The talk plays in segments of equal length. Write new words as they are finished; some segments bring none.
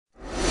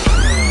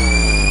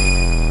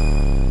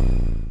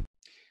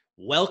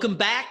Welcome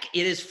back.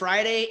 It is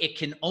Friday. It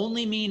can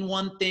only mean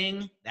one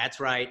thing.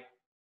 That's right.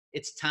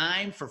 It's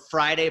time for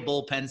Friday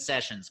bullpen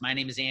sessions. My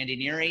name is Andy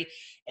Neary,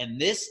 and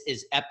this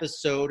is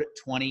episode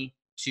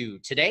 22.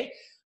 Today,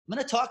 I'm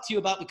going to talk to you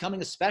about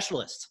becoming a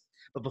specialist.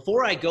 But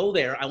before I go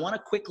there, I want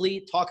to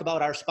quickly talk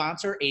about our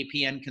sponsor,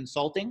 APN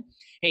Consulting.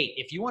 Hey,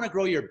 if you want to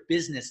grow your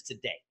business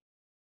today,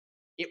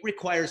 it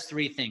requires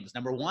three things.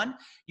 Number one,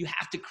 you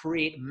have to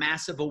create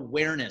massive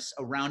awareness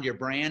around your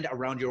brand,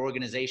 around your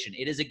organization.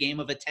 It is a game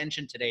of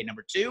attention today.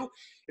 Number two,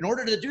 in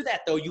order to do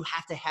that, though, you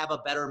have to have a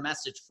better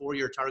message for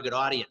your target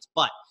audience.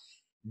 But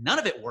none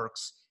of it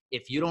works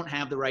if you don't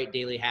have the right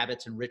daily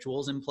habits and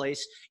rituals in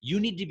place. You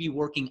need to be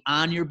working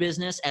on your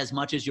business as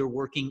much as you're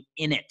working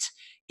in it.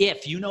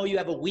 If you know you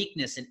have a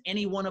weakness in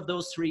any one of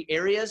those three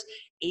areas,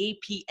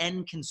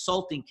 APN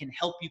Consulting can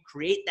help you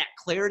create that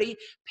clarity,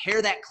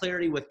 pair that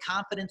clarity with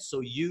confidence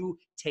so you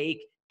take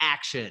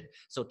action.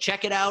 So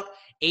check it out,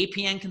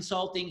 APN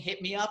Consulting.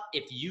 Hit me up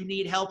if you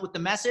need help with the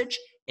message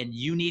and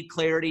you need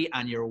clarity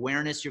on your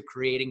awareness you're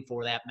creating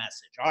for that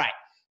message. All right,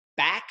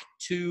 back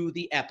to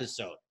the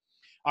episode.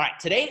 All right,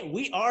 today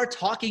we are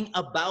talking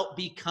about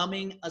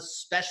becoming a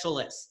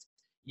specialist.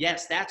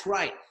 Yes, that's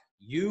right.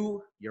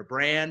 You, your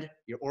brand,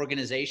 your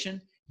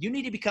organization, you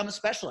need to become a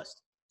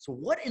specialist. So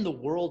what in the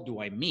world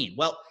do I mean?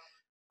 Well,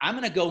 I'm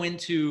going to go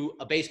into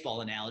a baseball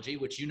analogy,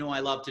 which you know I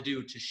love to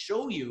do, to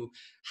show you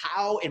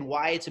how and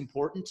why it's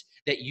important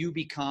that you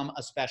become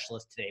a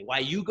specialist today, why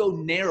you go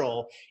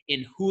narrow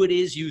in who it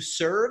is you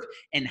serve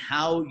and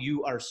how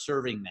you are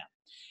serving them.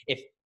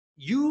 If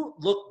you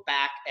look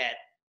back at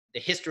the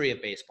history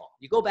of baseball,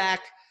 you go back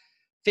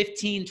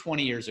 15,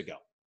 20 years ago,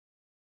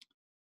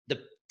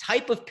 the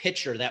type of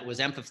pitcher that was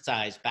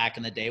emphasized back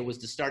in the day was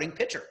the starting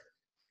pitcher.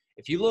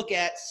 If you look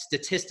at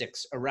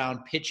statistics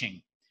around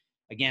pitching,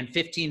 again,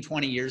 15,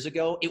 20 years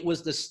ago, it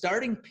was the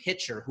starting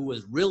pitcher who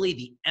was really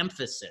the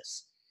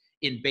emphasis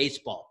in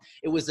baseball.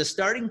 It was the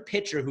starting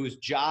pitcher whose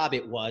job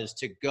it was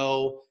to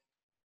go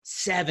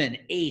 7,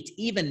 8,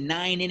 even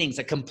 9 innings,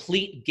 a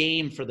complete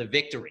game for the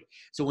victory.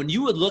 So when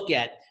you would look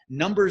at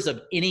numbers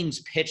of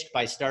innings pitched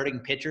by starting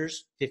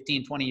pitchers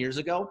 15, 20 years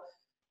ago,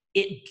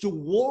 it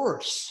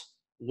dwarfs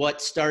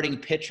what starting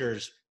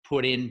pitchers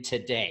put in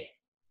today.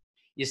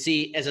 You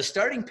see, as a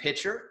starting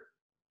pitcher,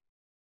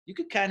 you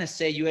could kind of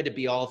say you had to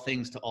be all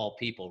things to all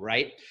people,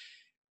 right?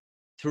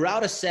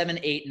 Throughout a 7,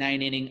 8,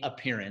 9 inning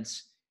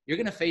appearance, you're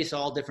going to face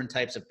all different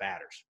types of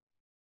batters.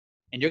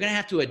 And you're going to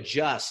have to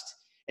adjust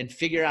and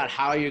figure out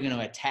how you're going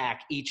to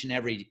attack each and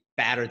every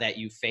batter that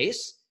you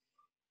face.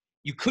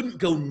 You couldn't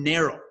go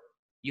narrow.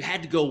 You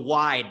had to go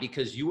wide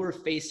because you were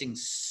facing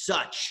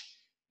such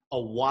a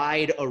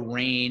wide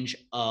range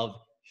of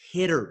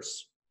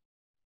hitters.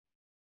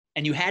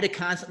 And you had to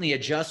constantly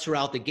adjust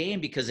throughout the game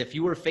because if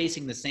you were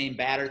facing the same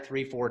batter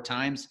 3, 4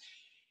 times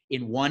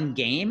in one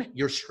game,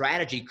 your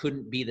strategy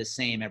couldn't be the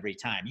same every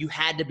time. You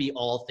had to be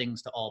all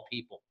things to all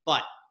people.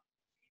 But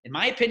in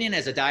my opinion,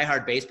 as a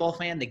diehard baseball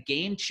fan, the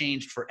game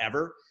changed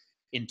forever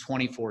in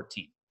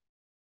 2014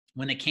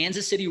 when the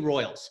Kansas City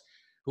Royals,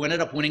 who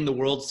ended up winning the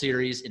World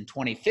Series in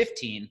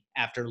 2015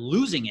 after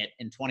losing it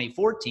in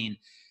 2014,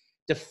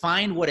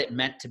 defined what it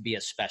meant to be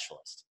a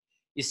specialist.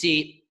 You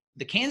see,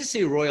 the Kansas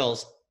City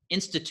Royals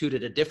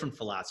instituted a different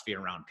philosophy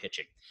around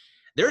pitching.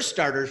 Their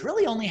starters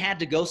really only had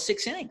to go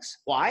 6 innings.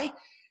 Why?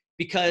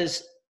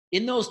 Because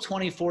in those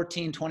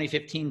 2014,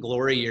 2015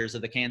 glory years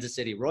of the Kansas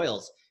City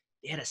Royals,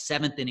 they had a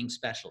 7th inning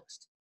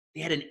specialist.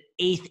 They had an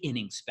 8th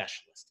inning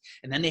specialist.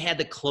 And then they had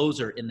the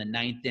closer in the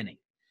 9th inning.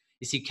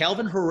 You see,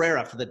 Kelvin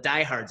Herrera, for the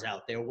diehards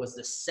out there, was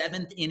the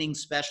 7th inning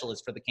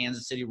specialist for the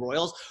Kansas City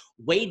Royals.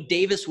 Wade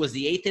Davis was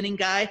the 8th inning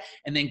guy,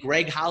 and then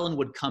Greg Holland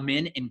would come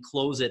in and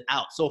close it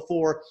out. So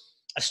for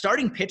a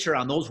starting pitcher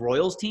on those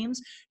Royals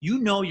teams, you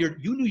knew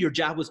your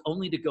job was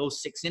only to go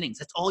 6 innings.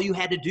 That's all you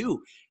had to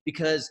do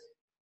because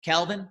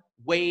Kelvin,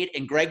 Wade,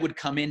 and Greg would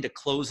come in to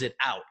close it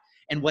out.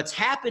 And what's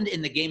happened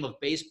in the game of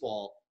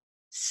baseball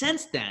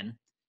since then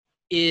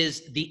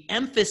is the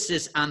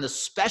emphasis on the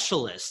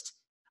specialist,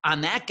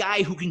 on that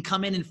guy who can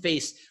come in and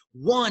face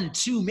 1,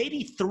 2,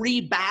 maybe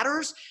 3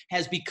 batters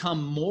has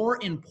become more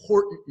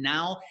important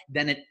now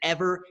than it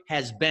ever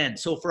has been.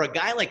 So for a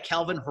guy like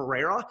Kelvin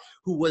Herrera,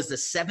 who was the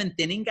 7th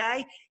inning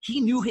guy, he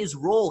knew his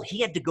role. He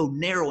had to go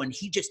narrow, and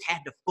he just had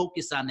to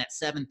focus on that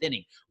 7th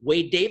inning.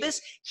 Wade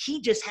Davis, he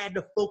just had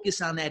to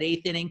focus on that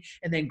 8th inning,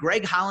 and then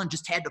Greg Holland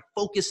just had to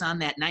focus on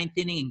that 9th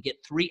inning and get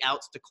 3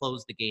 outs to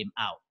close the game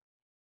out.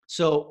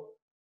 So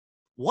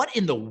what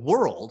in the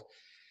world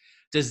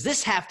does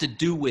this have to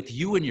do with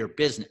you and your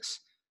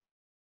business?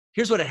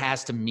 Here's what it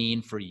has to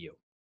mean for you.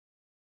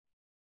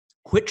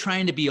 Quit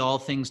trying to be all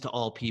things to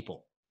all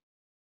people.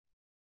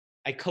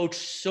 I coach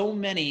so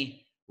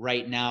many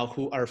right now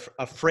who are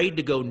afraid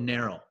to go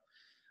narrow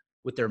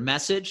with their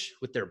message,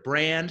 with their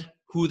brand,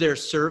 who they're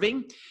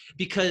serving,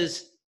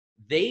 because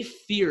they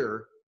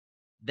fear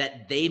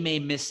that they may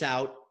miss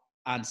out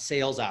on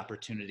sales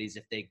opportunities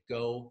if they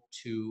go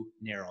too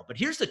narrow. But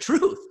here's the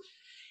truth.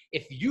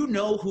 If you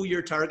know who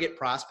your target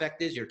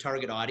prospect is, your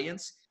target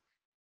audience,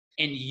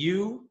 and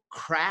you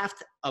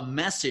craft a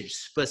message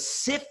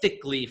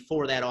specifically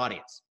for that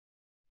audience.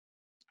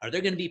 Are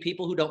there going to be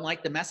people who don't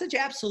like the message?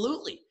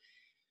 Absolutely.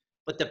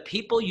 But the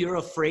people you're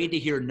afraid to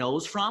hear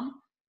no's from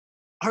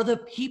are the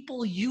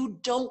people you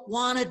don't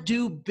want to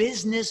do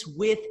business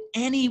with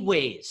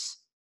anyways.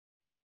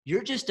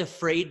 You're just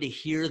afraid to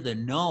hear the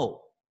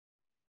no.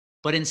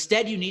 But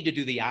instead, you need to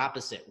do the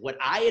opposite. What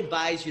I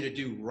advise you to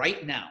do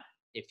right now,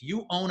 if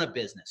you own a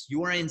business,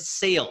 you are in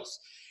sales,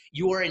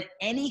 you are in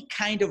any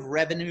kind of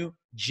revenue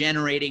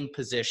generating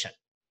position,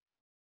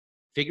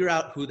 figure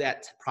out who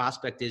that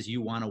prospect is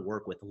you want to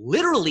work with.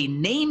 Literally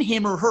name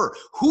him or her.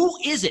 Who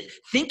is it?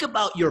 Think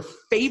about your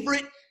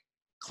favorite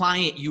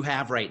client you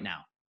have right now.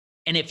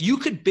 And if you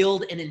could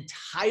build an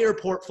entire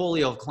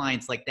portfolio of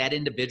clients like that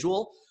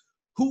individual,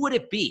 who would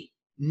it be?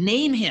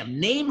 Name him,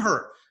 name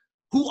her.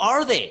 Who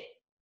are they?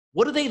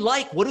 What do they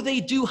like? What do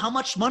they do? How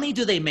much money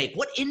do they make?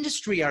 What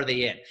industry are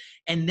they in?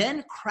 And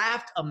then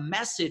craft a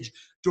message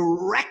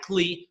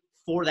directly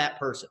for that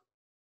person.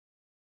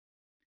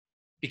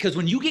 Because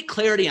when you get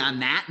clarity on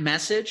that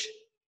message,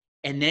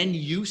 and then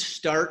you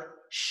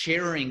start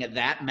sharing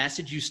that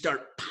message, you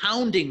start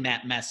pounding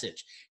that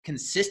message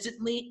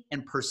consistently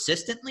and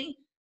persistently,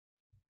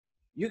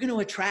 you're going to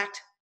attract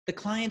the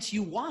clients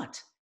you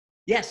want.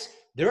 Yes,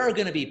 there are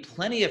going to be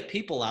plenty of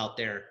people out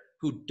there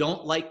who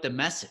don't like the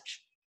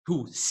message,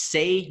 who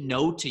say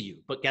no to you.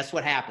 But guess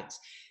what happens?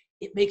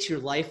 It makes your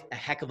life a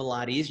heck of a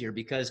lot easier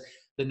because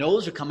the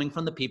no's are coming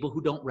from the people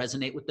who don't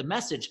resonate with the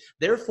message.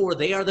 Therefore,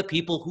 they are the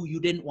people who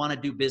you didn't want to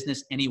do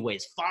business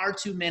anyways. Far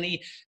too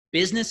many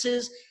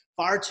businesses,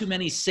 far too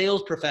many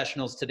sales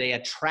professionals today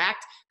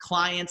attract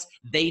clients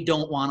they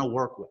don't want to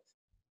work with.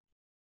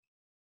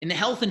 In the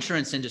health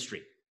insurance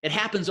industry, it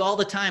happens all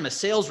the time. A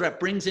sales rep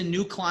brings in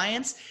new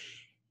clients,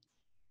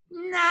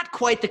 not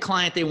quite the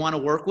client they want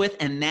to work with,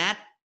 and that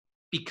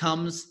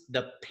becomes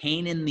the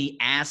pain in the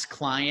ass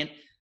client.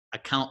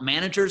 Account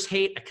managers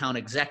hate, account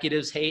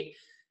executives hate.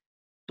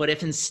 But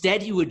if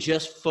instead you would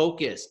just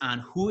focus on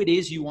who it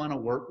is you want to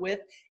work with,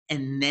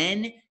 and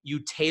then you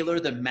tailor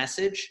the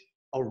message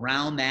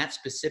around that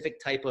specific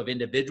type of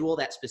individual,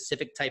 that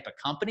specific type of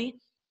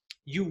company,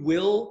 you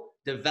will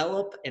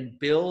develop and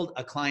build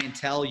a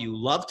clientele you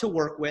love to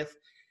work with,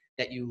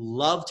 that you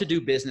love to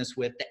do business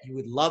with, that you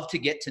would love to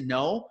get to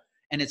know.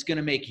 And it's going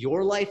to make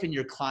your life and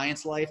your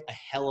client's life a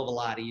hell of a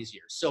lot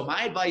easier. So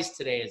my advice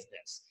today is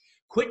this: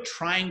 quit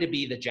trying to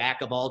be the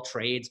jack of all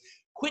trades.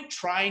 Quit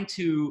trying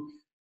to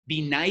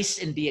be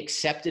nice and be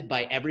accepted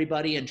by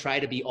everybody and try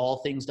to be all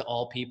things to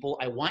all people.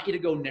 I want you to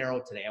go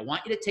narrow today. I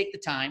want you to take the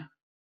time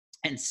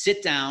and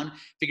sit down,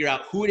 figure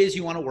out who it is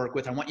you want to work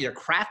with. I want you to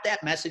craft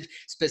that message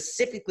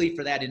specifically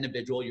for that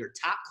individual, your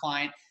top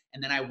client.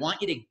 And then I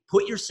want you to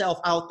put yourself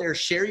out there,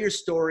 share your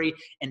story,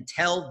 and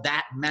tell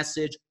that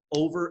message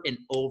over and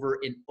over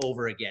and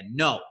over again.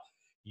 No,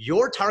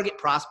 your target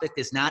prospect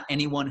is not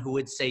anyone who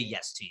would say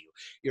yes to you.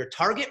 Your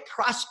target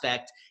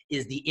prospect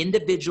is the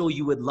individual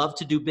you would love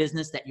to do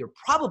business that you're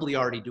probably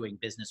already doing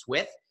business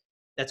with.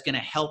 That's going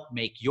to help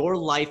make your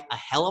life a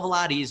hell of a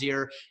lot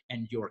easier,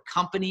 and your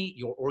company,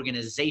 your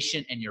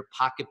organization, and your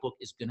pocketbook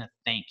is going to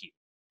thank you.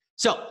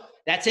 So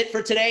that's it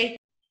for today.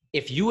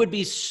 If you would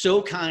be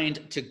so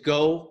kind to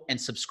go and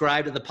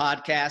subscribe to the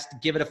podcast,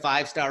 give it a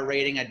 5-star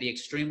rating, I'd be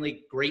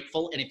extremely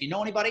grateful. And if you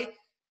know anybody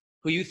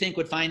who you think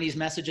would find these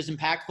messages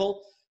impactful,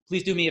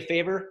 please do me a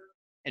favor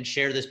and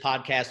share this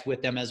podcast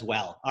with them as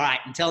well. All right,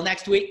 until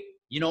next week,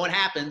 you know what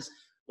happens.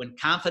 When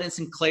confidence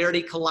and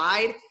clarity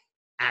collide,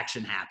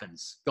 action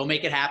happens. Go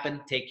make it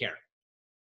happen. Take care.